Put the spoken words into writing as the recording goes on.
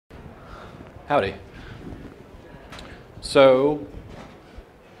Howdy. So,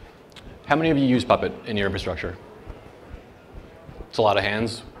 how many of you use Puppet in your infrastructure? It's a lot of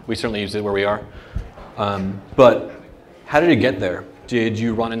hands. We certainly use it where we are. But how did it get there? Did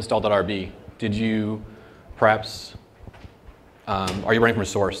you run install.rb? Did you perhaps, are you running from a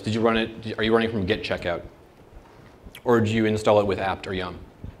source? Did you run it, are you running from git checkout? Or did you install it with apt or yum?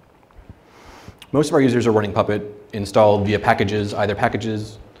 Most of our users are running Puppet installed via packages, either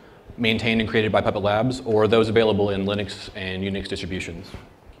packages maintained and created by Puppet Labs or those available in Linux and Unix distributions.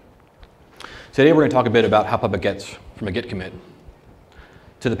 Today we're going to talk a bit about how Puppet gets from a git commit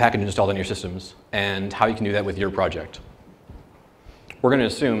to the package installed on your systems and how you can do that with your project. We're going to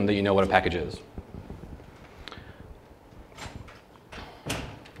assume that you know what a package is.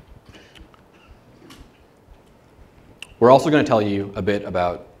 We're also going to tell you a bit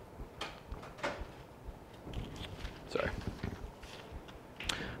about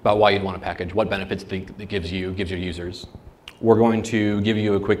why you'd want a package, what benefits it gives your users. We're going to give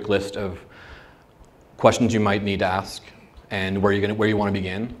you a quick list of questions you might need to ask and where you want to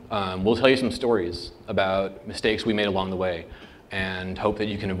begin. We'll tell you some stories about mistakes we made along the way and hope that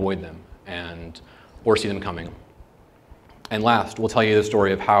you can avoid them or see them coming. And last, we'll tell you the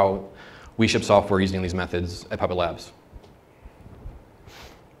story of how we ship software using these methods at Puppet Labs.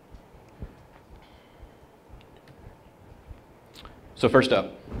 So first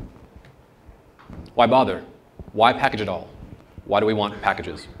up, why bother? Why package at all? Why do we want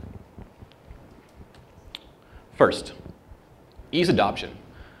packages? First, ease adoption.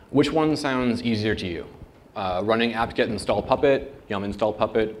 Which one sounds easier to you? Running apt-get install Puppet, yum install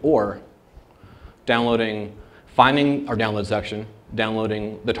Puppet, or finding our download section,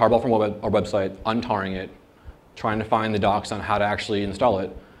 downloading the tarball from our website, untarring it, trying to find the docs on how to actually install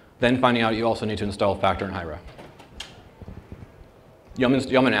it, then finding out you also need to install Factor and Hyra. Yum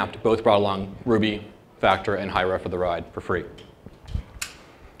and apt both brought along Ruby, Factor, and Hyra for the ride for free.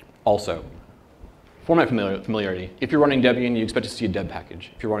 Also, format familiarity. If you're running Debian, you expect to see a deb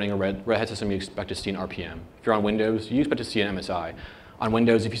package. If you're running a Red Hat system, you expect to see an RPM. If you're on Windows, you expect to see an MSI. On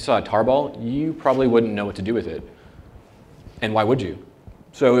Windows, if you saw a tarball, you probably wouldn't know what to do with it. And why would you?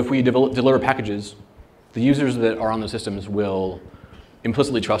 So if we deliver packages, the users that are on those systems will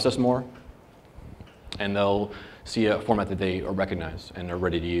implicitly trust us more, and they'll see a format that they recognize and are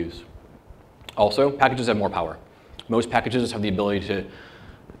ready to use. Also, packages have more power. Most packages have the ability to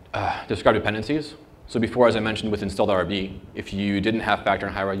describe dependencies. So before, as I mentioned with install.rb, if you didn't have Factor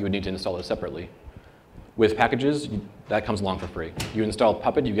and Hyra, you would need to install it separately. With packages, that comes along for free. You install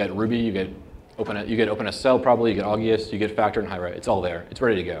Puppet, you get Ruby, you get OpenSSL probably, you get Augeus, you get Factor and Hyra. It's all there. It's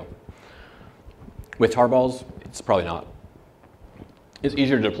ready to go. With tarballs, it's probably not. It's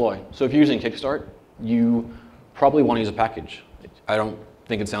easier to deploy. So if you're using Kickstart, you probably want to use a package. I don't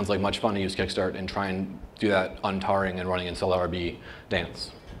think it sounds like much fun to use Kickstart and try and do that untarring and running install.rb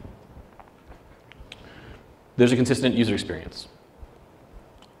dance. There's a consistent user experience.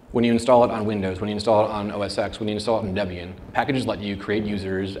 When you install it on Windows, when you install it on OSX, when you install it on Debian, packages let you create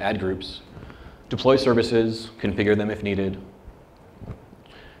users, add groups, deploy services, configure them if needed.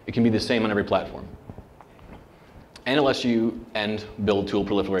 It can be the same on every platform. And it lets you end build tool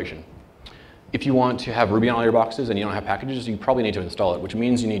proliferation. If you want to have Ruby on all your boxes and you don't have packages, you probably need to install it, which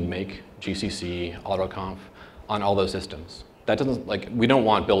means you need make, GCC, AutoConf on all those systems. That doesn't, we don't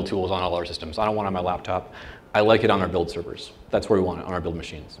want build tools on all our systems. I don't want it on my laptop. I like it on our build servers. That's where we want it, on our build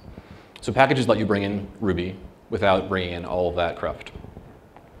machines. So packages let you bring in Ruby without bringing in all of that cruft.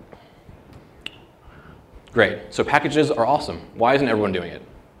 Great, so packages are awesome. Why isn't everyone doing it?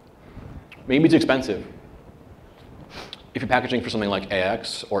 Maybe it's expensive. If you're packaging for something like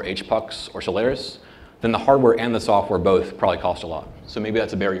AX or HPUX or Solaris, then the hardware and the software both probably cost a lot. So maybe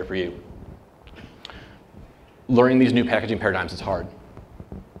that's a barrier for you. Learning these new packaging paradigms is hard.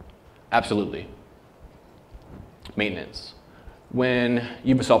 Absolutely. Maintenance. When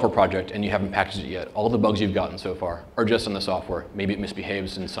you have a software project and you haven't packaged it yet, all the bugs you've gotten so far are just in the software. Maybe it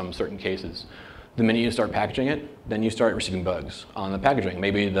misbehaves in some certain cases. The minute you start packaging it, then you start receiving bugs on the packaging.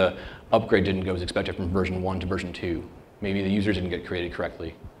 Maybe the upgrade didn't go as expected from version 1 to version 2. Maybe the users didn't get created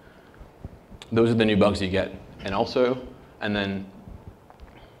correctly. Those are the new bugs you get. And then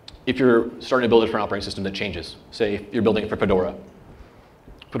if you're starting to build it for an operating system that changes, say you're building it for Fedora.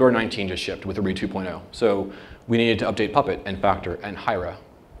 Fedora 19 just shipped with Ruby 2.0. So we needed to update Puppet and Factor and Hyra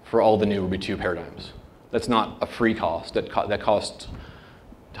for all the new Ruby 2 paradigms. That's not a free cost. That costs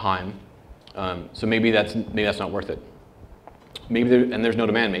time. So maybe that's not worth it. And there's no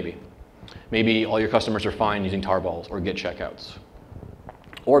demand maybe. Maybe all your customers are fine using tarballs or git checkouts.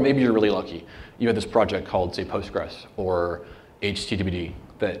 Or maybe you're really lucky. You have this project called, say, Postgres or HTTPD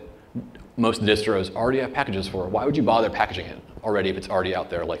that most distros already have packages for. Why would you bother packaging it already if it's already out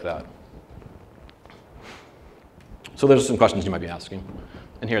there like that? So there's some questions you might be asking,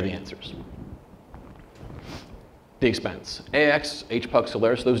 and here are the answers. The expense. AX, HPUC,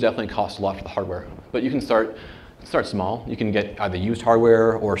 Solaris, those definitely cost a lot for the hardware, but you can start small. You can get either used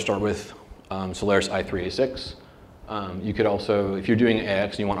hardware or start with Solaris i386. You could also, if you're doing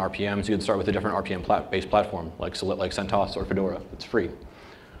AX and you want RPMs, you could start with a different RPM-based platform like CentOS or Fedora. It's free.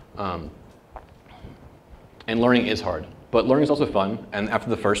 And learning is hard, but learning is also fun. And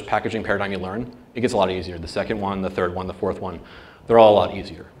after the first packaging paradigm you learn, it gets a lot easier. The second one, the third one, the fourth one, they're all a lot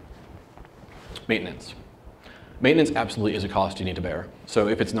easier. Maintenance. Maintenance absolutely is a cost you need to bear. So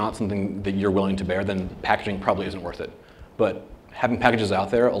if it's not something that you're willing to bear, then packaging probably isn't worth it. But having packages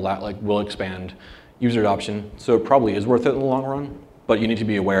out there will expand user adoption, so it probably is worth it in the long run. But you need to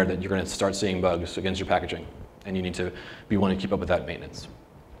be aware that you're going to start seeing bugs against your packaging, and you need to be willing to keep up with that maintenance.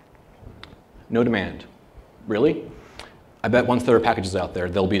 No demand. Really? I bet once there are packages out there,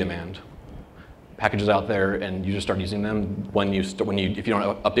 there'll be demand. Packages out there, and you just start using them. If you don't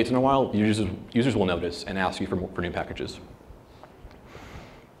have updates in a while, users will notice and ask you for new packages.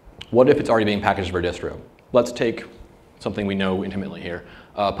 What if it's already being packaged for a distro? Let's take something we know intimately here,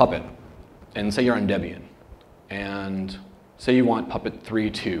 Puppet, and say you're on Debian, and say you want Puppet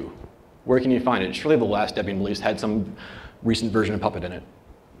 3.2. Where can you find it? Surely the last Debian release had some recent version of Puppet in it.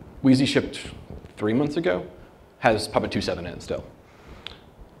 Wheezy shipped 3 months ago, has Puppet 2.7 in it still.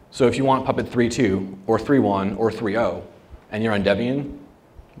 So if you want Puppet 3.2 or 3.1 or 3.0 and you're on Debian,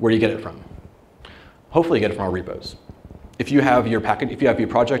 where do you get it from? Hopefully you get it from our repos. If you have your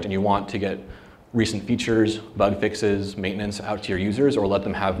project and you want to get recent features, bug fixes, maintenance out to your users or let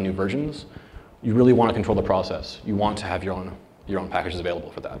them have new versions, you really want to control the process. You want to have your own packages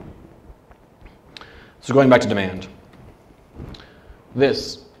available for that. So going back to demand.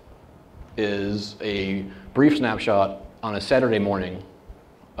 This is a brief snapshot on a Saturday morning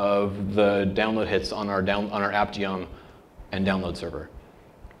of the download hits on our apt-yum and download server.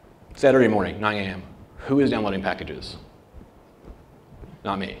 Saturday morning, 9 a.m. Who is downloading packages?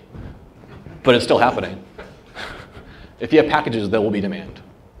 Not me. But it's still happening. If you have packages, there will be demand.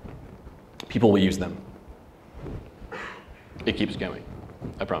 People will use them. It keeps going,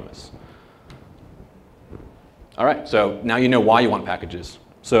 I promise. All right, so now you know why you want packages.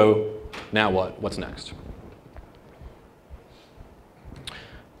 So now what? What's next?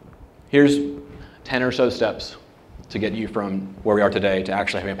 Here's 10 or so steps to get you from where we are today to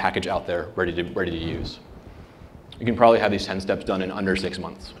actually having a package out there ready to use. You can probably have these 10 steps done in under 6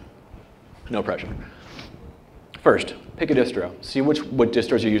 months. No pressure. First, pick a distro. See what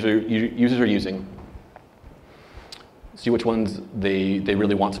distros your users are using. See which ones they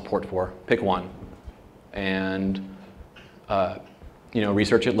really want support for. Pick one. And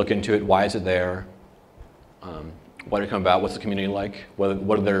research it, look into it. Why is it there? Why did it come about? What's the community like?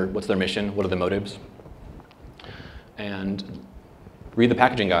 What's their mission? What are the motives? And read the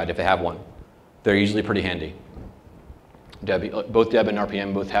packaging guide if they have one. They're usually pretty handy. Both Deb and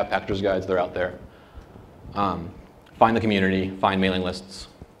RPM both have packagers guides. They're out there. Find the community. Find mailing lists.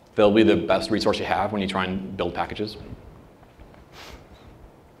 They'll be the best resource you have when you try and build packages.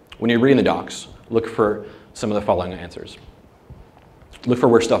 When you're reading the docs, look for some of the following answers. Look for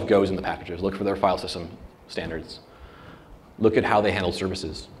where stuff goes in the packages. Look for their file system standards. Look at how they handle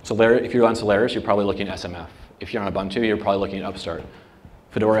services. If you're on Solaris, you're probably looking at SMF. If you're on Ubuntu, you're probably looking at Upstart.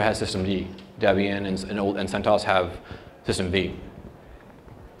 Fedora has systemd. Debian and CentOS have systemv.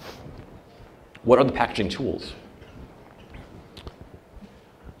 What are the packaging tools?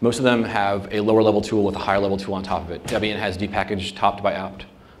 Most of them have a lower level tool with a higher level tool on top of it. Debian has dpackage topped by apt.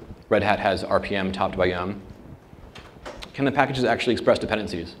 Red Hat has RPM topped by yum. Can the packages actually express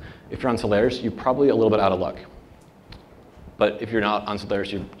dependencies? If you're on Solaris, you're probably a little bit out of luck. But if you're not on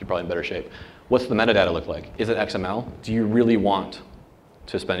Solaris, you're probably in better shape. What's the metadata look like? Is it XML? Do you really want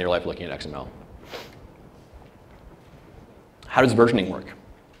to spend your life looking at XML? How does versioning work?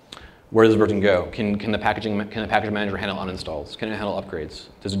 Where does version go? Can the package manager handle uninstalls? Can it handle upgrades?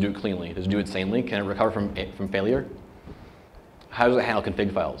 Does it do it cleanly? Does it do it sanely? Can it recover from failure? How does it handle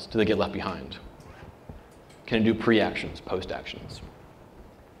config files? Do they get left behind? Can it do pre-actions, post-actions?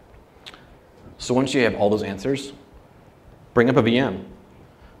 So once you have all those answers, bring up a VM.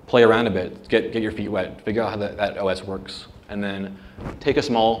 Play around a bit, get your feet wet, figure out how that OS works, and then take a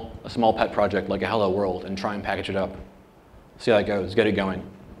small pet project like a Hello World and try and package it up. See how that goes, get it going.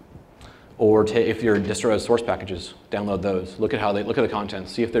 Or if your distro has source packages, download those. Look at the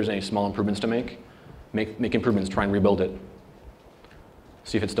contents, see if there's any small improvements to make. Make improvements, try and rebuild it.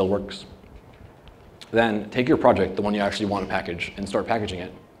 See if it still works. Then take your project, the one you actually want to package, and start packaging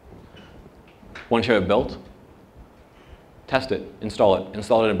it. Once you have it built, test it, install it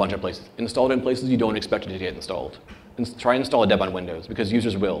in a bunch of places. Install it in places you don't expect it to get installed. And try and install a deb on Windows, because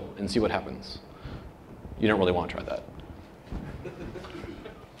users will, and see what happens. You don't really want to try that.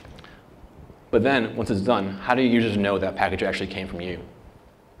 But then, once it's done, how do users know that package actually came from you?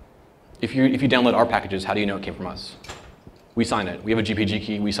 If you download our packages, how do you know it came from us? We sign it. We have a GPG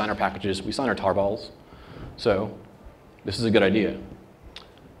key. We sign our packages. We sign our tarballs. So this is a good idea.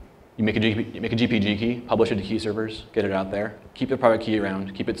 You make a GPG key, publish it to key servers, get it out there. Keep the private key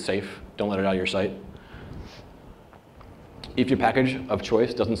around. Keep it safe. Don't let it out of your site. If your package of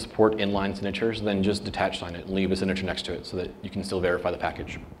choice doesn't support inline signatures, then just detach sign it and leave a signature next to it so that you can still verify the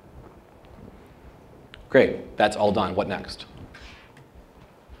package. Great. That's all done. What next?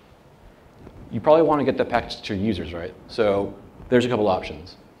 You probably want to get that package to your users, right? So there's a couple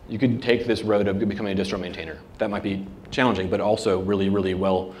options. You could take this road of becoming a distro maintainer. That might be challenging, but also really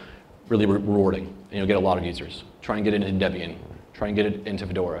rewarding. And you'll get a lot of users. Try and get it into Debian. Try and get it into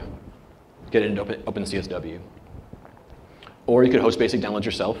Fedora. Get it into OpenCSW. Or you could host basic downloads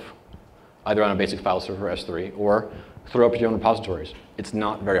yourself, either on a basic file server, S3, or throw up your own repositories. It's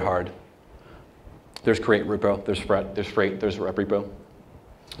not very hard. There's create repo, there's fret, there's freight, there's rep repo.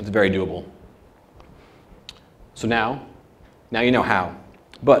 It's very doable. So now you know how.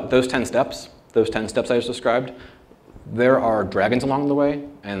 But those 10 steps I just described, there are dragons along the way,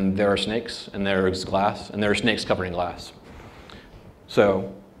 and there are snakes, and there is glass, and there are snakes covering glass.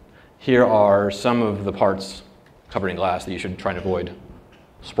 So here are some of the parts covering glass that you should try and avoid.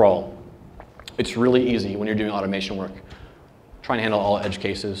 Sprawl. It's really easy when you're doing automation work. Try and handle all edge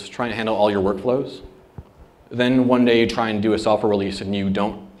cases, try and handle all your workflows. Then one day you try and do a software release and you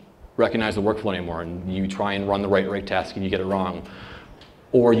don't recognize the workflow anymore, and you try and run the right rate task and you get it wrong.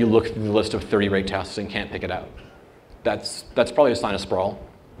 Or you look through the list of 30 rate tasks and can't pick it out. That's probably a sign of sprawl.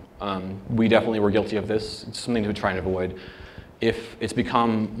 We definitely were guilty of this. It's something to try and avoid. If it's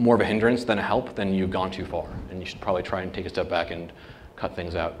become more of a hindrance than a help, then you've gone too far, and you should probably try and take a step back and cut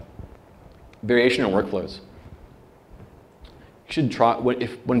things out. Variation in workflows. You should try,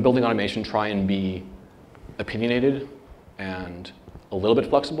 when building automation, try and be opinionated and a little bit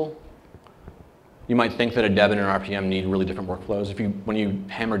flexible. You might think that a deb and an RPM need really different workflows. When you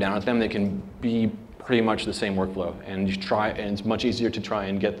hammer down at them, they can be pretty much the same workflow, and it's much easier to try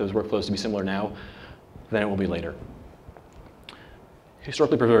and get those workflows to be similar now than it will be later.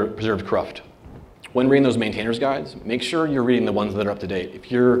 Historically preserved cruft. When reading those maintainers guides, make sure you're reading the ones that are up to date. If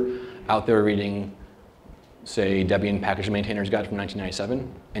you're out there reading, say, Debian Package Maintainers Guide from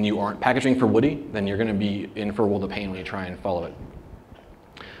 1997, and you aren't packaging for Woody, then you're going to be in for a world of pain when you try and follow it.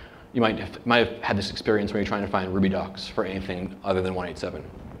 You might have had this experience when you're trying to find Ruby docs for anything other than 187.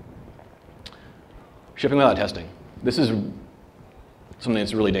 Shipping without testing. This is something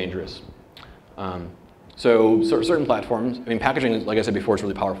that's really dangerous. So certain platforms, packaging, like I said before, is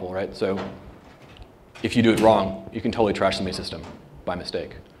really powerful, right? So if you do it wrong, you can totally trash somebody's system by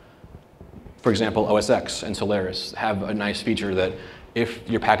mistake. For example, OSX and Solaris have a nice feature that if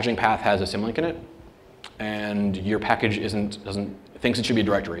your packaging path has a symlink in it, and your package thinks it should be a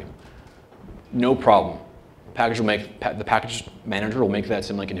directory, no problem. The package manager will make that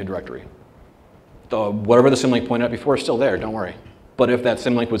symlink into a directory. Whatever the symlink pointed out before is still there, don't worry. But if that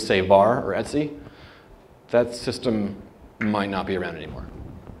symlink would say var or etc, that system might not be around anymore.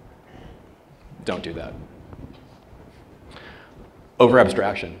 Don't do that. Over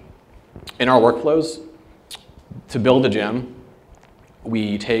abstraction. In our workflows, to build a gem,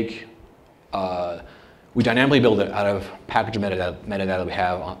 we dynamically build it out of package metadata we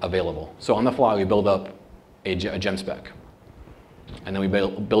have available. So on the fly, we build up a gem spec, and then we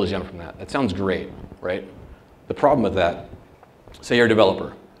build a gem from that. That sounds great, right? The problem with that, say you're a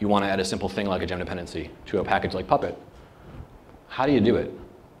developer, you want to add a simple thing like a gem dependency to a package like Puppet. How do you do it?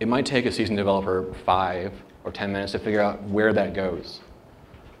 It might take a seasoned developer 5 or 10 minutes to figure out where that goes.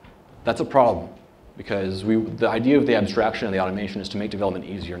 That's a problem, because the idea of the abstraction and the automation is to make development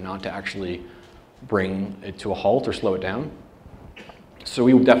easier, not to actually bring it to a halt or slow it down. So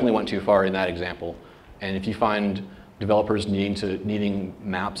we definitely went too far in that example. And if you find developers needing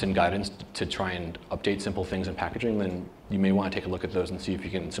maps and guidance to try and update simple things in packaging, then you may want to take a look at those and see if you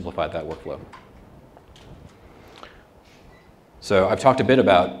can simplify that workflow. So I've talked a bit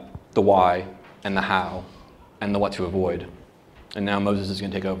about the why and the how and the what to avoid. And now Moses is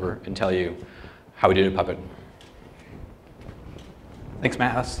going to take over and tell you how we did it at Puppet. Thanks,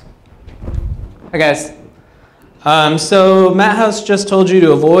 Matt House. Hi, guys. So Matt House just told you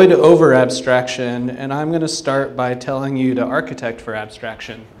to avoid over-abstraction, and I'm going to start by telling you to architect for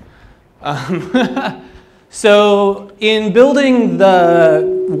abstraction. So in building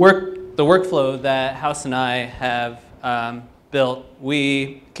the the workflow that House and I have built,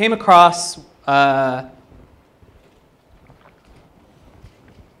 we came across,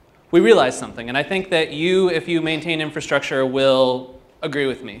 we realized something. And I think that you, if you maintain infrastructure, will agree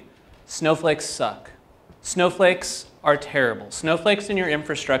with me. Snowflakes suck. Snowflakes are terrible. Snowflakes in your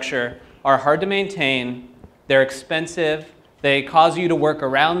infrastructure are hard to maintain. They're expensive. They cause you to work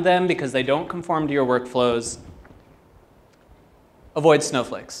around them because they don't conform to your workflows. Avoid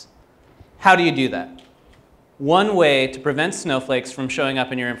snowflakes. How do you do that? One way to prevent snowflakes from showing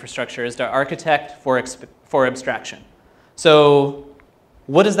up in your infrastructure is to architect for abstraction. So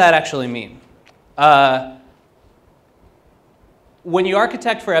what does that actually mean? When you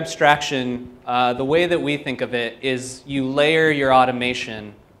architect for abstraction, the way that we think of it is you layer your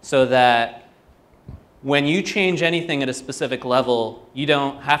automation so that when you change anything at a specific level, you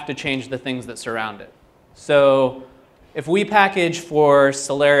don't have to change the things that surround it. So if we package for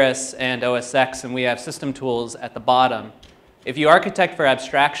Solaris and OSX and we have system tools at the bottom, if you architect for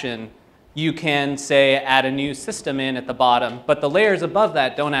abstraction, you can say add a new system in at the bottom, but the layers above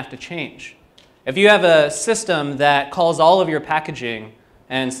that don't have to change. If you have a system that calls all of your packaging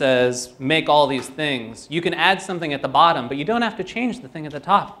and says make all these things, you can add something at the bottom, but you don't have to change the thing at the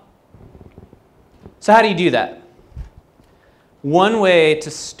top. So how do you do that? One way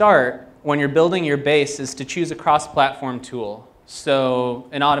to start when you're building your base is to choose a cross-platform tool. So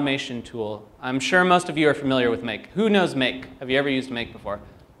an automation tool. I'm sure most of you are familiar with Make. Who knows Make? Have you ever used Make before?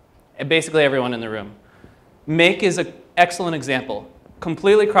 Basically everyone in the room. Make is an excellent example.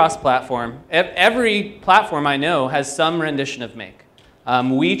 Completely cross-platform. Every platform I know has some rendition of Make.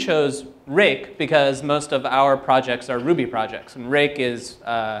 We chose Rake because most of our projects are Ruby projects, and Rake is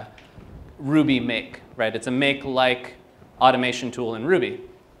Ruby Make, right? It's a Make-like automation tool in Ruby.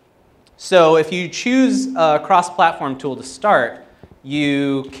 So if you choose a cross-platform tool to start,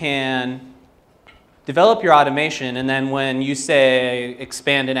 you can develop your automation, and then when you say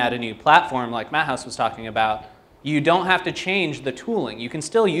expand and add a new platform, like Matt House was talking about, you don't have to change the tooling. You can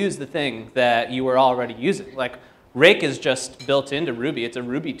still use the thing that you were already using. Like Rake is just built into Ruby. It's a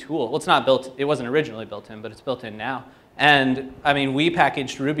Ruby tool. Well, it's not built, it wasn't originally built in, but it's built in now. And I mean, we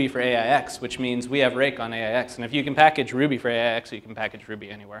packaged Ruby for AIX, which means we have Rake on AIX. And if you can package Ruby for AIX, you can package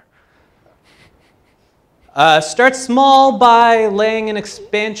Ruby anywhere. Start small by laying an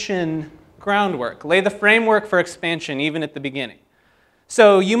expansion groundwork. Lay the framework for expansion even at the beginning.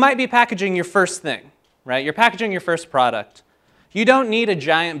 So you might be packaging your first thing, right? You're packaging your first product. You don't need a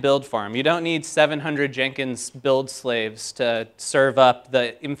giant build farm. You don't need 700 Jenkins build slaves to serve up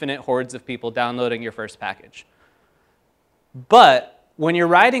the infinite hordes of people downloading your first package. But when you're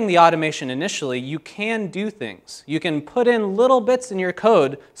writing the automation initially, you can do things. You can put in little bits in your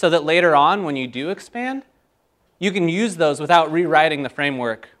code so that later on, when you do expand, you can use those without rewriting the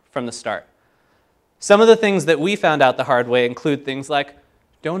framework from the start. Some of the things that we found out the hard way include things like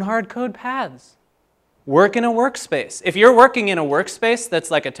don't hard code paths. Work in a workspace. If you're working in a workspace that's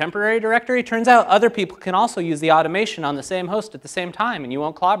like a temporary directory, turns out other people can also use the automation on the same host at the same time, and you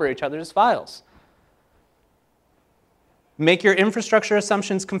won't clobber each other's files. Make your infrastructure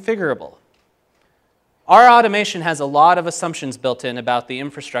assumptions configurable. Our automation has a lot of assumptions built in about the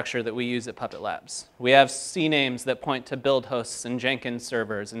infrastructure that we use at Puppet Labs. We have CNAMEs that point to build hosts and Jenkins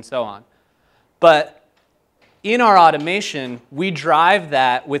servers and so on. But in our automation, we drive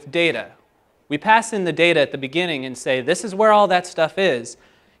that with data. We pass in the data at the beginning and say, this is where all that stuff is.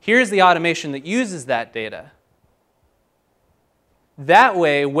 Here's the automation that uses that data. That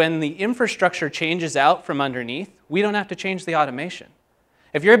way, when the infrastructure changes out from underneath, we don't have to change the automation.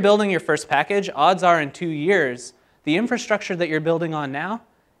 If you're building your first package, odds are in 2 years, the infrastructure that you're building on now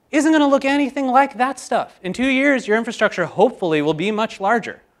isn't going to look anything like that stuff. In 2 years, your infrastructure hopefully will be much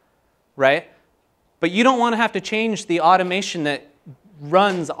larger, right? But you don't want to have to change the automation that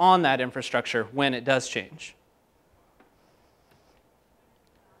runs on that infrastructure when it does change.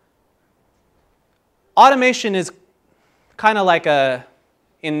 Automation is kind of like a,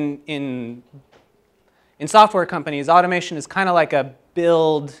 in software companies, automation is kind of like a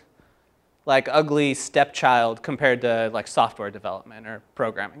build, like ugly stepchild compared to like software development or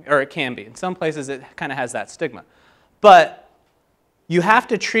programming, or it can be. In some places it kind of has that stigma. But you have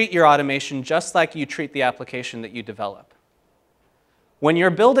to treat your automation just like you treat the application that you develop. When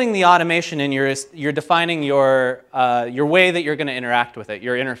you're building the automation and you're defining your way that you're going to interact with it,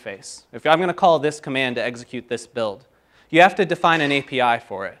 your interface. If I'm going to call this command to execute this build, you have to define an API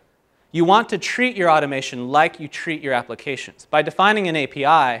for it. You want to treat your automation like you treat your applications. By defining an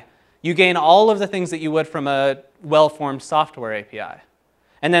API, you gain all of the things that you would from a well-formed software API.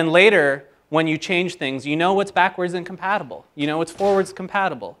 And then later, when you change things, you know what's backwards and compatible. You know what's forwards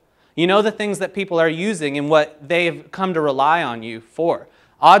compatible. You know the things that people are using and what they've come to rely on you for.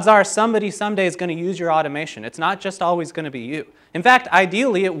 Odds are somebody someday is going to use your automation. It's not just always going to be you. In fact,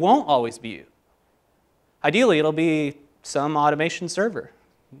 ideally, it won't always be you. Ideally, it'll be some automation server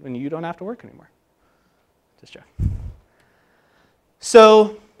when you don't have to work anymore. Just joking.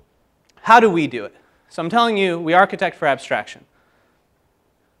 So how do we do it? So I'm telling you, we architect for abstraction.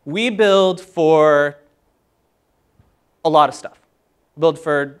 We build for a lot of stuff. We build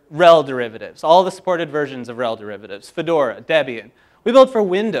for rel derivatives, all the supported versions of rel derivatives, Fedora, Debian. We build for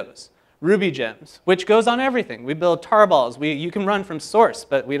Windows, Ruby gems, which goes on everything. We build tarballs. You can run from source,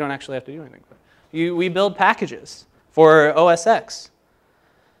 but we don't actually have to do anything. We build packages for OS X.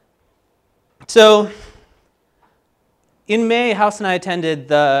 So in May, House and I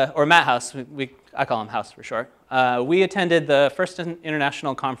attended or Matt House, I call him House for short. We attended the first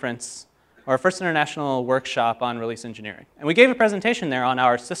international conference, or first international workshop on release engineering. And we gave a presentation there on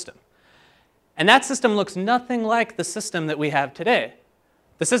our system. And that system looks nothing like the system that we have today.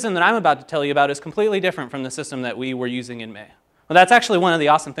 The system that I'm about to tell you about is completely different from the system that we were using in May. Well, that's actually one of the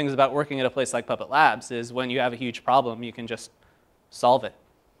awesome things about working at a place like Puppet Labs, is when you have a huge problem, you can just solve it.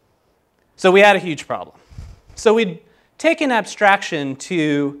 So we had a huge problem. So we'd taken abstraction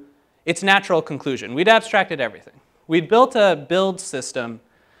to its natural conclusion. We'd abstracted everything. We'd built a build system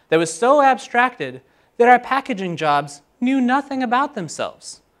that was so abstracted that our packaging jobs knew nothing about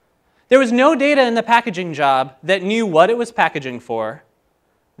themselves. There was no data in the packaging job that knew what it was packaging for,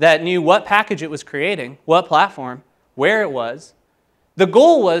 that knew what package it was creating, what platform, where it was. The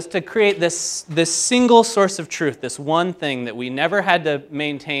goal was to create this single source of truth, this one thing that we never had to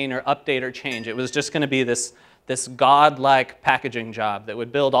maintain or update or change. It was just going to be this godlike packaging job that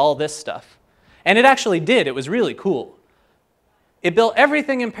would build all this stuff. And it actually did. It was really cool. It built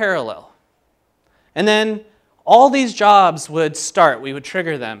everything in parallel. And then all these jobs would start. We would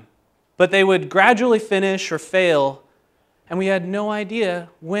trigger them. But they would gradually finish or fail, and we had no idea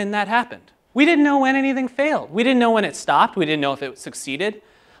when that happened. We didn't know when anything failed. We didn't know when it stopped. We didn't know if it succeeded.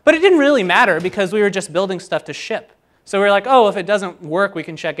 But it didn't really matter because we were just building stuff to ship. So we were like, oh, if it doesn't work, we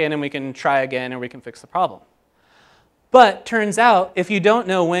can check in and we can try again and we can fix the problem. But turns out, if you don't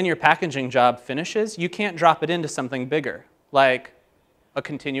know when your packaging job finishes, you can't drop it into something bigger, like a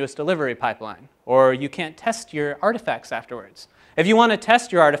continuous delivery pipeline, or you can't test your artifacts afterwards. If you want to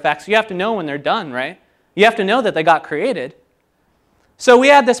test your artifacts, you have to know when they're done, right? You have to know that they got created. So we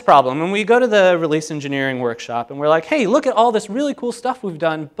had this problem, and we go to the release engineering workshop, and we're like, hey, look at all this really cool stuff we've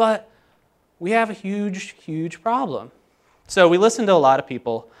done, but we have a huge, huge problem. So we listened to a lot of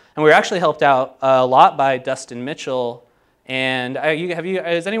people, and we were actually helped out a lot by Dustin Mitchell. And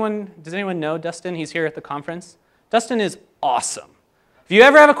does anyone know Dustin? He's here at the conference. Dustin is awesome. If you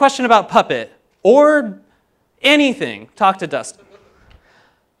ever have a question about Puppet or anything, talk to Dustin.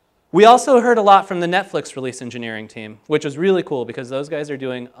 We also heard a lot from the Netflix release engineering team, which was really cool because those guys are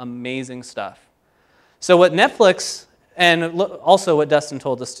doing amazing stuff. So what Netflix, and also what Dustin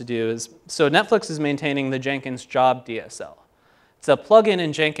told us to do is, so Netflix is maintaining the Jenkins job DSL. It's a plugin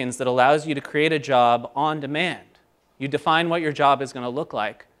in Jenkins that allows you to create a job on demand. You define what your job is going to look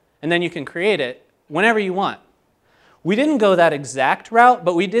like, and then you can create it whenever you want. We didn't go that exact route,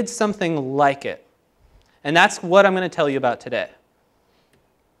 but we did something like it. And that's what I'm going to tell you about today.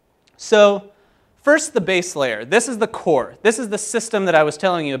 So first, the base layer. This is the core. This is the system that I was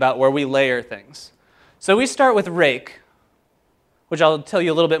telling you about where we layer things. So we start with rake, which I'll tell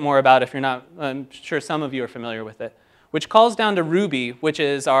you a little bit more about if you're not. I'm sure some of you are familiar with it, which calls down to Ruby, which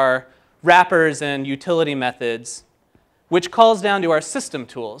is our wrappers and utility methods, which calls down to our system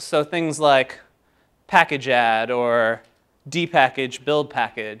tools. So things like package add or dpackage build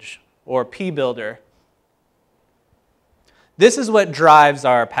package or pbuilder. This is what drives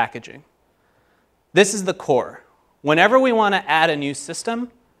our packaging. This is the core. Whenever we want to add a new system,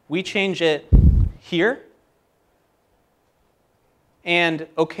 we change it here and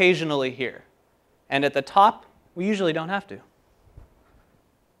occasionally here. And at the top, we usually don't have to.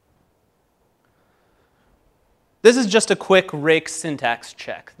 This is just a quick rake syntax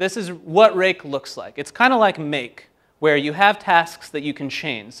check. This is what rake looks like. It's kind of like make, where you have tasks that you can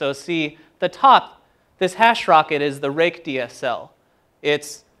chain. So see, the top, this hash rocket is the rake DSL.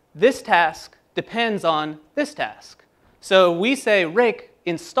 It's this task depends on this task. So we say rake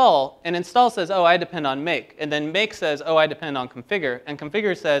install, and install says, oh, I depend on make. And then make says, oh, I depend on configure. And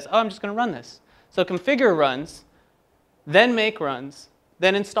configure says, oh, I'm just going to run this. So configure runs, then make runs,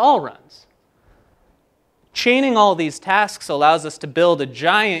 then install runs. Chaining all these tasks allows us to build a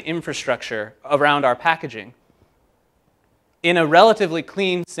giant infrastructure around our packaging. in a relatively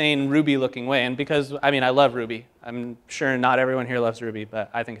clean, sane, Ruby-looking way. And because, I mean, I love Ruby. I'm sure not everyone here loves Ruby, but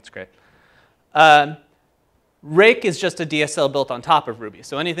I think it's great. Rake is just a DSL built on top of Ruby.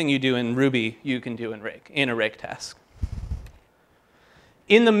 So anything you do in Ruby, you can do in Rake, in a Rake task.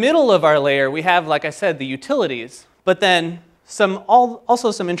 In the middle of our layer, we have, like I said, the utilities, but then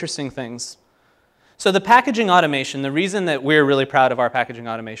also some interesting things. So the packaging automation, the reason that we're really proud of our packaging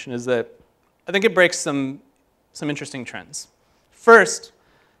automation is that I think it breaks some interesting trends. First,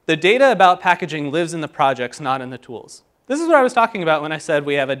 the data about packaging lives in the projects, not in the tools. This is what I was talking about when I said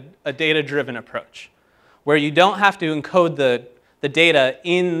we have a data-driven approach, where you don't have to encode the data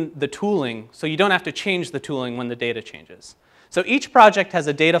in the tooling, so you don't have to change the tooling when the data changes. So each project has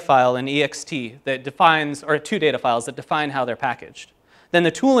a data file in ext that defines, or 2 data files that define how they're packaged. Then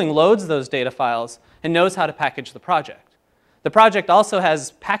the tooling loads those data files and knows how to package the project. The project also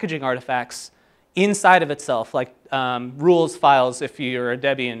has packaging artifacts inside of itself, like rules files if you're a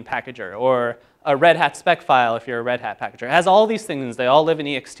Debian packager, or a Red Hat spec file if you're a Red Hat packager. It has all these things. They all live in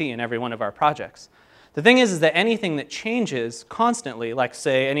ext in every one of our projects. The thing is that anything that changes constantly, like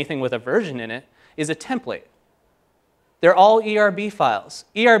say anything with a version in it, is a template. They're all ERB files.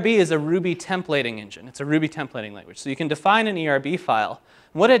 ERB is a Ruby templating engine. It's a Ruby templating language. So you can define an ERB file.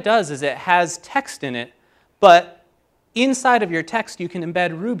 What it does is it has text in it, but inside of your text you can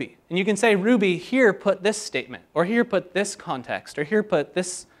embed Ruby. And you can say, Ruby, here put this statement, or here put this context, or here put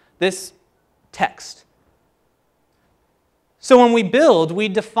this text. So when we build, we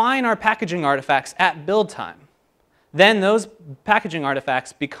define our packaging artifacts at build time. Then those packaging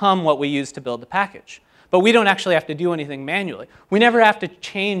artifacts become what we use to build the package. But we don't actually have to do anything manually. We never have to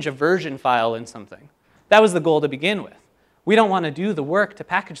change a version file in something. That was the goal to begin with. We don't want to do the work to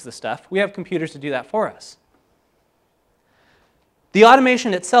package the stuff. We have computers to do that for us. The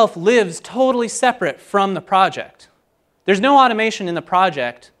automation itself lives totally separate from the project. There's no automation in the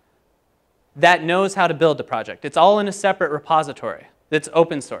project that knows how to build the project. It's all in a separate repository that's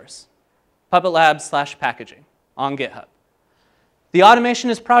open source, Puppet Labs/packaging on GitHub. The automation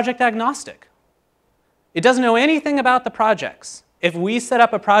is project agnostic. It doesn't know anything about the projects. If we set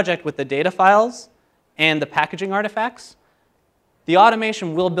up a project with the data files and the packaging artifacts, the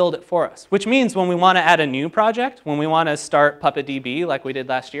automation will build it for us, which means when we want to add a new project, when we want to start PuppetDB like we did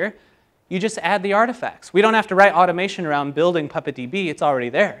last year, you just add the artifacts. We don't have to write automation around building PuppetDB. It's already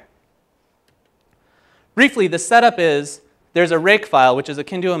there. Briefly, the setup is there's a rake file, which is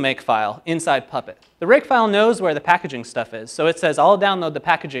akin to a make file, inside Puppet. The rake file knows where the packaging stuff is, so it says, I'll download the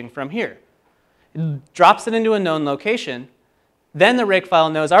packaging from here. It drops it into a known location. Then the rake file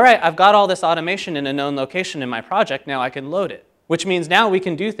knows, all right, I've got all this automation in a known location in my project, now I can load it. Which means now we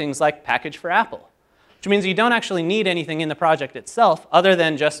can do things like package for Apple. Which means you don't actually need anything in the project itself other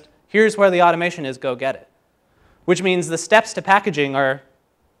than just, here's where the automation is, go get it. Which means the steps to packaging are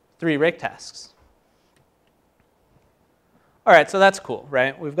 3 rake tasks. All right, so that's cool,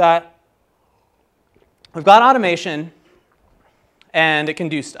 right? We've got automation, and it can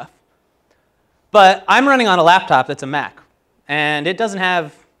do stuff. But I'm running on a laptop that's a Mac, and it doesn't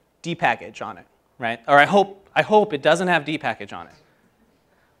have dpackage on it, right? Or I hope it doesn't have dpackage on it.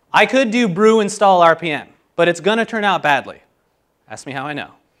 I could do brew install RPM, but it's going to turn out badly. Ask me how I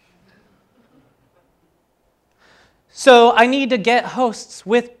know. So I need to get hosts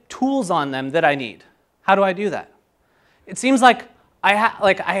with tools on them that I need. How do I do that? It seems like I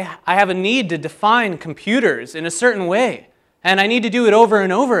have a need to define computers in a certain way, and I need to do it over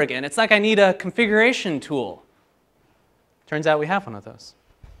and over again. It's like I need a configuration tool. Turns out we have one of those.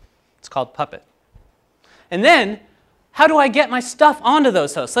 It's called Puppet. And then, how do I get my stuff onto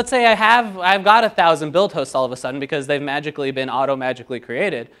those hosts? Let's say I've got 1,000 build hosts all of a sudden because they've magically been auto-magically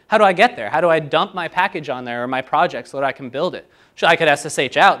created. How do I get there? How do I dump my package on there or my project so that I can build it? I could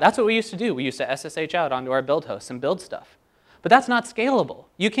SSH out. That's what we used to do. We used to SSH out onto our build hosts and build stuff. But that's not scalable.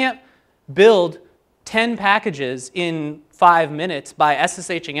 You can't build 10 packages in 5 minutes by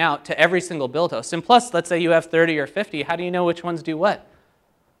SSHing out to every single build host. And plus, let's say you have 30 or 50. How do you know which ones do what?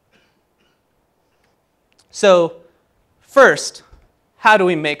 So first, how do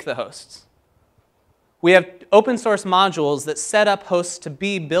we make the hosts? We have open source modules that set up hosts to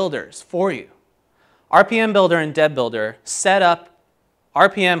be builders for you. RPM Builder and Deb Builder set up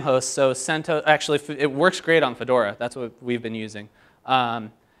RPM hosts, so CentOS, actually it works great on Fedora, that's what we've been using.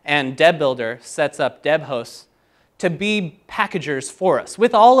 And Deb Builder sets up Deb hosts to be packagers for us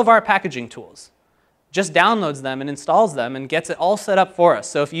with all of our packaging tools. Just downloads them and installs them and gets it all set up for us.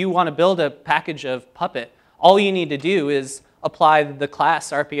 So if you want to build a package of Puppet, all you need to do is apply the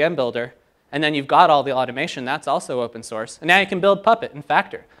class RPM Builder, and then you've got all the automation. That's also open source. And now you can build Puppet in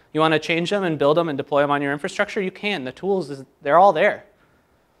Factor. You want to change them and build them and deploy them on your infrastructure? You can. The tools, they're all there.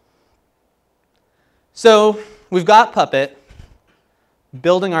 So we've got Puppet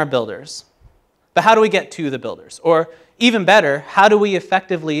building our builders. But how do we get to the builders? Or even better, how do we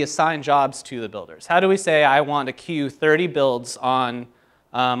effectively assign jobs to the builders? How do we say, I want to queue 30 builds on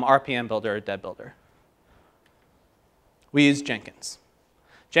RPM builder or dev builder? We use Jenkins.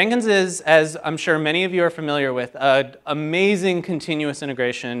 Jenkins is, as I'm sure many of you are familiar with, an amazing continuous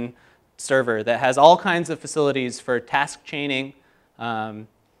integration server that has all kinds of facilities for task chaining,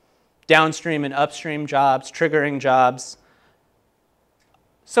 downstream and upstream jobs, triggering jobs.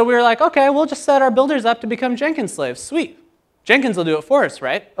 So we were like, OK, we'll just set our builders up to become Jenkins slaves. Sweet. Jenkins will do it for us,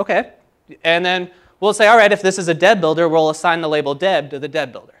 right? OK. And then we'll say, all right, if this is a dev builder, we'll assign the label deb to the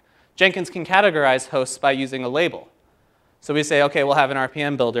dev builder. Jenkins can categorize hosts by using a label. So we say, OK, we'll have an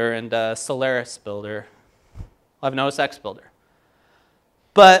RPM builder and a Solaris builder. We'll have an OSX builder.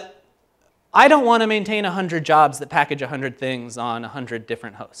 But I don't want to maintain 100 jobs that package 100 things on 100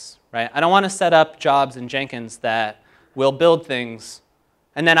 different hosts, right? I don't want to set up jobs in Jenkins that will build things,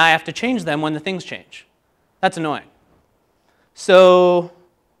 and then I have to change them when the things change. That's annoying. So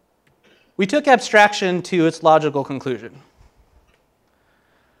we took abstraction to its logical conclusion.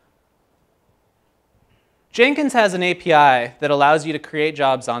 Jenkins has an API that allows you to create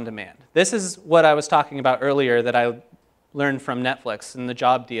jobs on demand. This is what I was talking about earlier that I learned from Netflix in the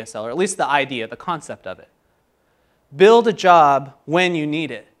job DSL, or at least the idea, the concept of it. Build a job when you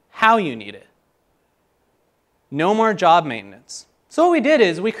need it, how you need it. No more job maintenance. So what we did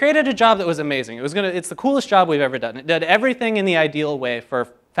is we created a job that was amazing. It's the coolest job we've ever done. It did everything in the ideal way for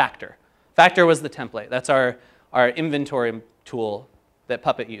Factor. Factor was the template. That's our inventory tool that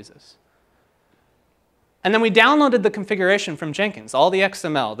Puppet uses. And then we downloaded the configuration from Jenkins, all the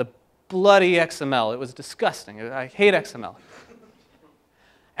XML, the bloody XML. It was disgusting. I hate XML.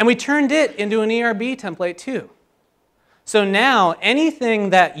 And we turned it into an ERB template too. So now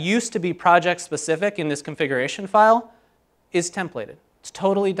anything that used to be project specific in this configuration file is templated. It's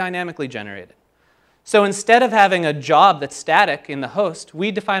totally dynamically generated. So instead of having a job that's static in the host,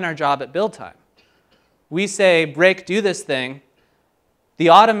 we define our job at build time. We say, break, do this thing. The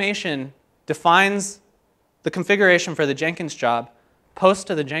automation defines the configuration for the Jenkins job, posts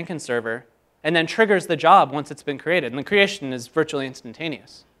to the Jenkins server, and then triggers the job once it's been created. And the creation is virtually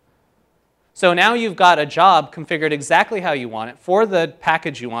instantaneous. So now you've got a job configured exactly how you want it, for the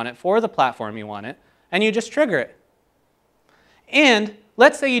package you want it, for the platform you want it, and you just trigger it. And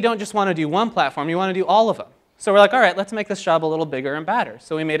let's say you don't just want to do one platform, you want to do all of them. So we're like, all right, let's make this job a little bigger and badder.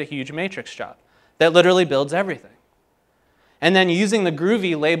 So we made a huge matrix job that literally builds everything. And then using the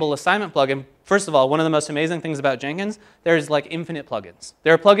Groovy label assignment plugin, first of all, one of the most amazing things about Jenkins, there's like infinite plugins.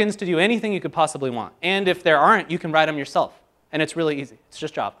 There are plugins to do anything you could possibly want. And if there aren't, you can write them yourself. And it's really easy. It's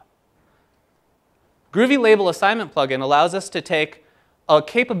just Java. Groovy label assignment plugin allows us to take a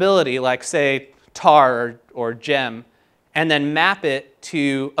capability like, say, tar or gem, and then map it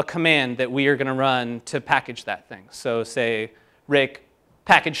to a command that we are going to run to package that thing. So say rake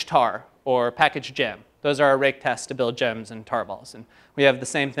package tar or package gem. Those are our rake tests to build gems and tarballs. And we have the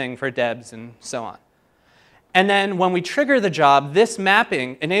same thing for debs and so on. And then when we trigger the job, this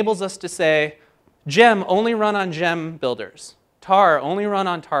mapping enables us to say, gem only run on gem builders. Tar only run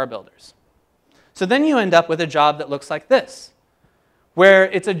on tar builders. So then you end up with a job that looks like this, where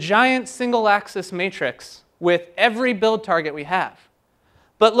it's a giant single-axis matrix with every build target we have.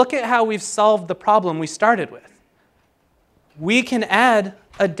 But look at how we've solved the problem we started with. We can add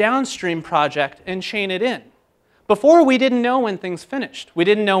a downstream project and chain it in. Before, we didn't know when things finished. We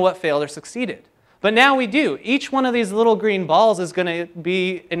didn't know what failed or succeeded. But now we do. Each one of these little green balls is going to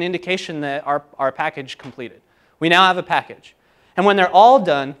be an indication that our package completed. We now have a package. And when they're all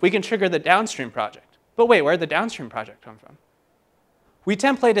done, we can trigger the downstream project. But wait, where did the downstream project come from? We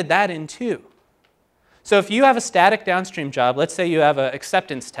templated that in too. So if you have a static downstream job, let's say you have an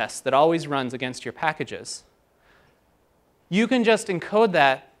acceptance test that always runs against your packages, you can just encode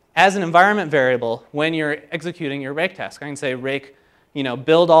that as an environment variable when you're executing your rake task. I can say rake,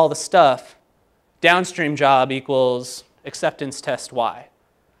 build all the stuff, downstream job equals acceptance test y.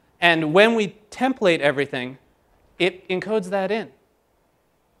 And when we template everything, it encodes that in.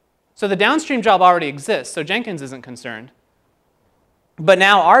 So the downstream job already exists, so Jenkins isn't concerned. But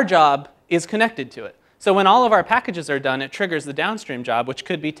now our job is connected to it. So when all of our packages are done, it triggers the downstream job, which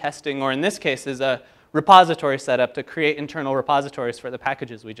could be testing, or in this case is a repository setup to create internal repositories for the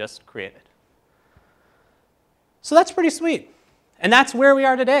packages we just created. So that's pretty sweet. And that's where we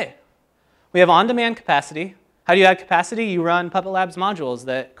are today. We have on-demand capacity. How do you add capacity? You run Puppet Labs modules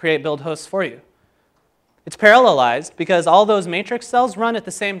that create build hosts for you. It's parallelized because all those matrix cells run at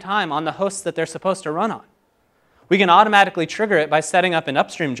the same time on the hosts that they're supposed to run on. We can automatically trigger it by setting up an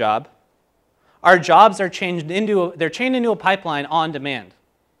upstream job. Our jobs are chained into a pipeline on demand.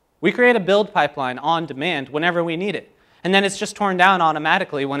 We create a build pipeline on demand whenever we need it. And then it's just torn down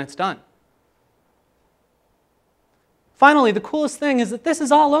automatically when it's done. Finally, the coolest thing is that this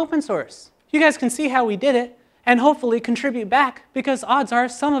is all open source. You guys can see how we did it and hopefully contribute back, because odds are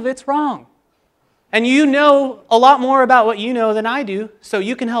some of it's wrong. And you know a lot more about what you know than I do, so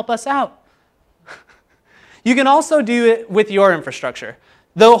you can help us out. You can also do it with your infrastructure.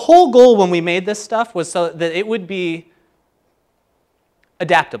 The whole goal when we made this stuff was so that it would be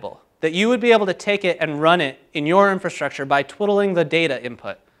adaptable, that you would be able to take it and run it in your infrastructure by twiddling the data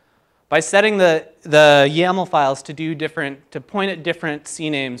input, by setting the YAML files to point at different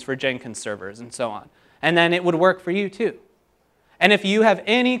CNAMEs for Jenkins servers and so on. And then it would work for you too. And if you have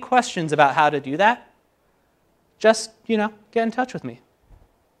any questions about how to do that, just, get in touch with me.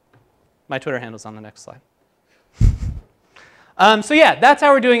 My Twitter handle's on the next slide. So yeah, that's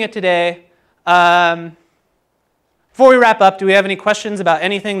how we're doing it today. Before we wrap up, do we have any questions about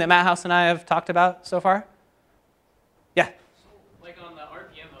anything that Matt House and I have talked about so far? Yeah? So, like on the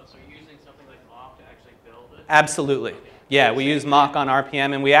RPM host, are you using something like mock to actually build it? Absolutely. Yeah, we use mock on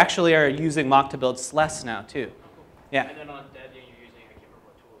RPM, and we actually are using mock to build SLES now, too. Oh, cool. Yeah. And then on Debian, you're using, I can't remember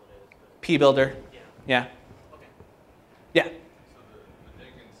what tool it is. But P-Builder. yeah. Yeah. Yeah.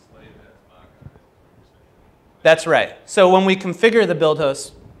 That's right. So when we configure the build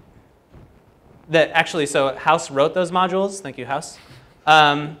host, so House wrote those modules. Thank you, House.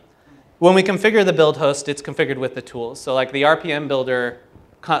 When we configure the build host, it's configured with the tools. So like the RPM builder,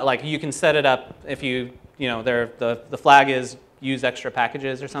 like you can set it up if the flag is use extra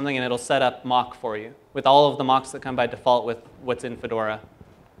packages or something, and it'll set up mock for you with all of the mocks that come by default with what's in Fedora.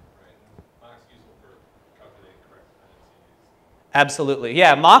 Absolutely.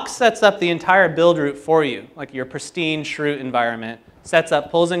 Yeah, mock sets up the entire build route for you, like your pristine shroot environment. Sets up,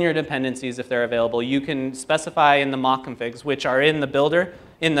 pulls in your dependencies if they're available. You can specify in the mock configs, which are in the builder.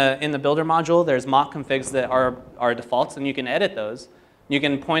 In the builder module, there's mock configs that are defaults, and you can edit those. You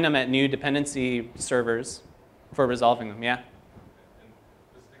can point them at new dependency servers for resolving them. Yeah. And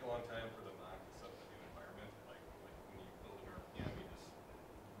does it take a long time for the mock to set up the new environment? Like when you build an RPM, you just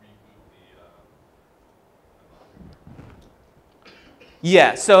reboot the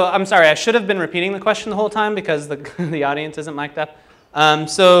Yeah, so I'm sorry, I should have been repeating the question the whole time because the audience isn't mic'd up.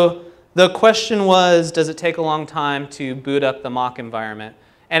 So the question was, does it take a long time to boot up the mock environment?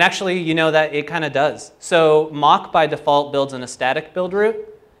 And actually, you know that it kind of does. So mock by default builds in a static build route.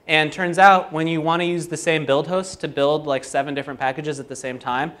 And turns out when you want to use the same build host to build like 7 different packages at the same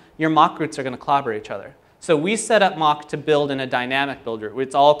time, your mock routes are going to clobber each other. So we set up mock to build in a dynamic build route.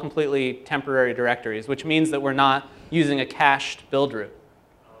 It's all completely temporary directories, which means that we're not using a cached build route.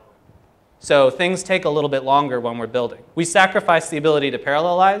 So things take a little bit longer when we're building. We sacrifice the ability to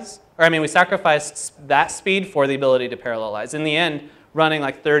parallelize, we sacrificed that speed for the ability to parallelize. In the end, running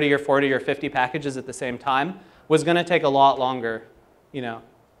like 30 or 40 or 50 packages at the same time was going to take a lot longer,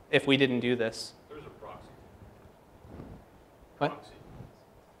 if we didn't do this. There's a proxy. What? Proxy.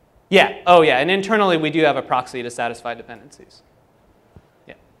 Yeah. Oh, yeah. And internally, we do have a proxy to satisfy dependencies.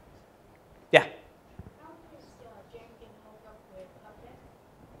 Yeah. Yeah. How does Jenkins hook up with Puppet?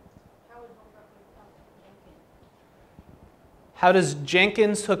 How would hook up with Jenkins? How does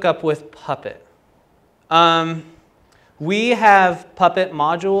Jenkins hook up with Puppet? We have Puppet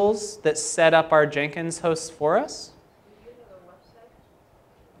modules that set up our Jenkins hosts for us. Do you have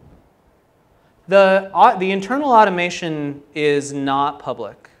a website? The internal automation is not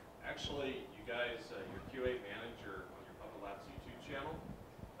public. Actually, you guys, your QA manager on your Puppet Labs YouTube channel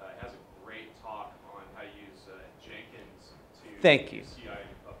has a great talk on how to use Jenkins to Thank you. CI in your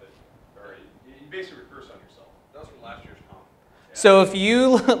Puppet. Or you basically recurse on yourself. That was from last year's comp. Yeah. So if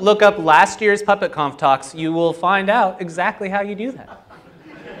you look up last year's PuppetConf talks, you will find out exactly how you do that.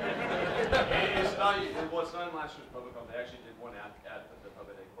 It's not in last year's PuppetConf. They actually did one at the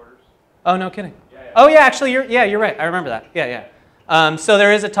Puppet headquarters. Oh, no kidding. Yeah. Oh, yeah, actually, you're right. I remember that. Yeah. So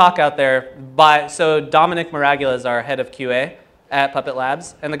there is a talk out there so Dominic Maragula is our head of QA at Puppet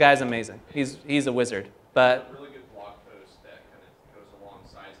Labs, and the guy's amazing. He's a wizard. But A really good blog post that kind of goes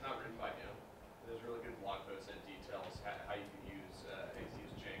alongside. It's not written by him. There's a really good blog post that details how you can use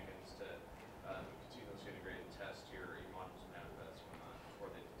Jenkins to continuously integrate and test your modules and manifests before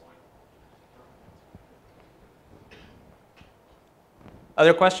they deploy.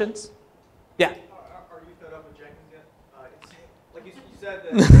 other questions? Yeah. Are you fed up with Jenkins yet? Like you said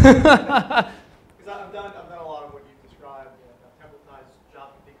that, because I've done a lot of what you described, templatized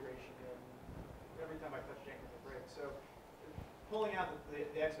job configuration, and every time might touch Jenkins and break. So pulling out the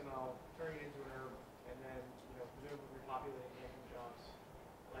XML, turning it into an herb, and then presumably repopulating Jenkins jobs,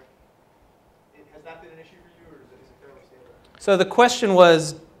 like, has that been an issue for you, or is it fairly stable? So the question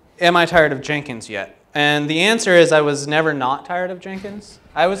was, am I tired of Jenkins yet? And the answer is I was never not tired of Jenkins.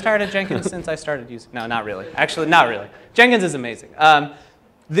 I was tired of Jenkins since I started using it. No, not really. Actually, not really. Jenkins is amazing.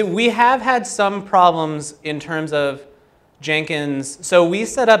 We have had some problems in terms of Jenkins. So we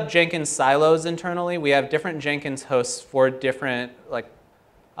set up Jenkins silos internally. We have different Jenkins hosts for different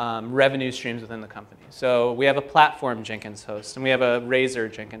revenue streams within the company. So we have a platform Jenkins host, and we have a Razor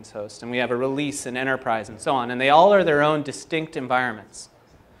Jenkins host, and we have a release and enterprise, and so on. And they all are their own distinct environments.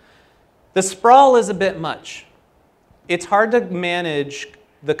 The sprawl is a bit much. It's hard to manage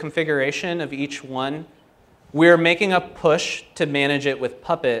the configuration of each one. We're making a push to manage it with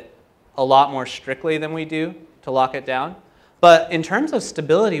Puppet a lot more strictly than we do to lock it down. But in terms of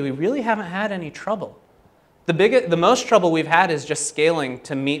stability, we really haven't had any trouble. The most trouble we've had is just scaling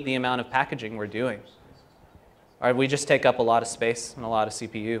to meet the amount of packaging we're doing. We just take up a lot of space and a lot of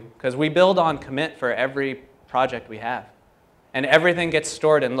CPU because we build on commit for every project we have. And everything gets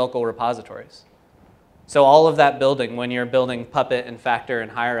stored in local repositories. So all of that building, when you're building Puppet and Factor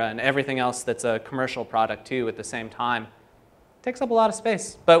and Hyra and everything else that's a commercial product too at the same time, takes up a lot of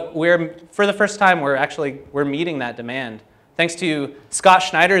space. But for the first time, we're meeting that demand. Thanks to Scott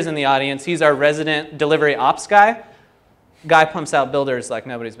Schneider is in the audience. He's our resident delivery ops guy. Guy pumps out builders like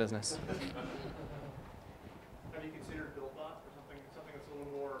nobody's business. Have you considered BuildBot or something that's a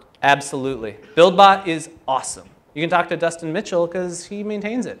little more? Absolutely. BuildBot is awesome. You can talk to Dustin Mitchell because he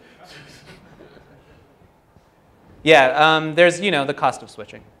maintains it. Yeah, there's the cost of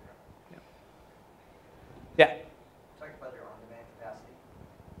switching. Yeah. Talk about your on-demand capacity.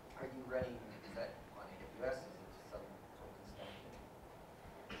 Are you running that on AWS? Is it some sort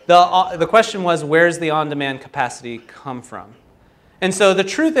of extension? The question was, where's the on-demand capacity come from? And so the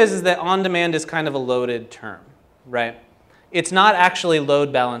truth is that on-demand is kind of a loaded term, right? It's not actually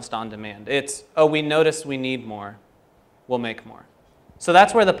load balanced on demand. It's, oh, we noticed we need more. We'll make more. So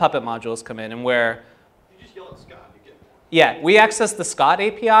that's where the Puppet modules come in and where... You just yell at Scott, you get more. Yeah, we access the Scott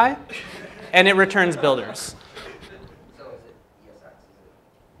API, and it returns builders. So is it ESX?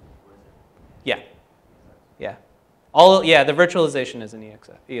 Or is it? Yeah. Yeah. The virtualization is in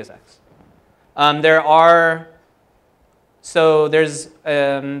ESX. There's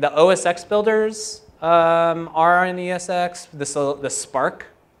the OSX builders are in ESX. The Spark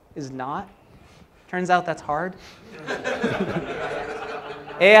is not. Turns out that's hard.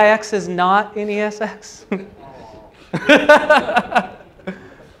 AIX is not in ESX.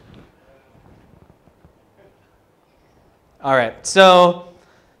 All right, so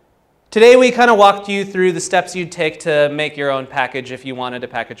today we kind of walked you through the steps you'd take to make your own package if you wanted to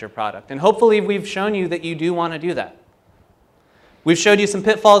package your product. And hopefully we've shown you that you do want to do that. We've showed you some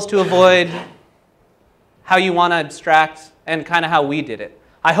pitfalls to avoid, how you want to abstract, and kind of how we did it.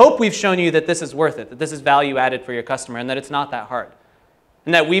 I hope we've shown you that this is worth it, that this is value added for your customer, and that it's not that hard.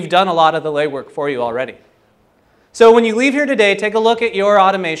 And that we've done a lot of the legwork for you already. So when you leave here today, take a look at your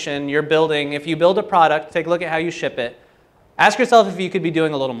automation, your building. If you build a product, take a look at how you ship it. Ask yourself if you could be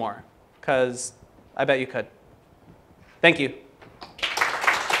doing a little more, because I bet you could. Thank you.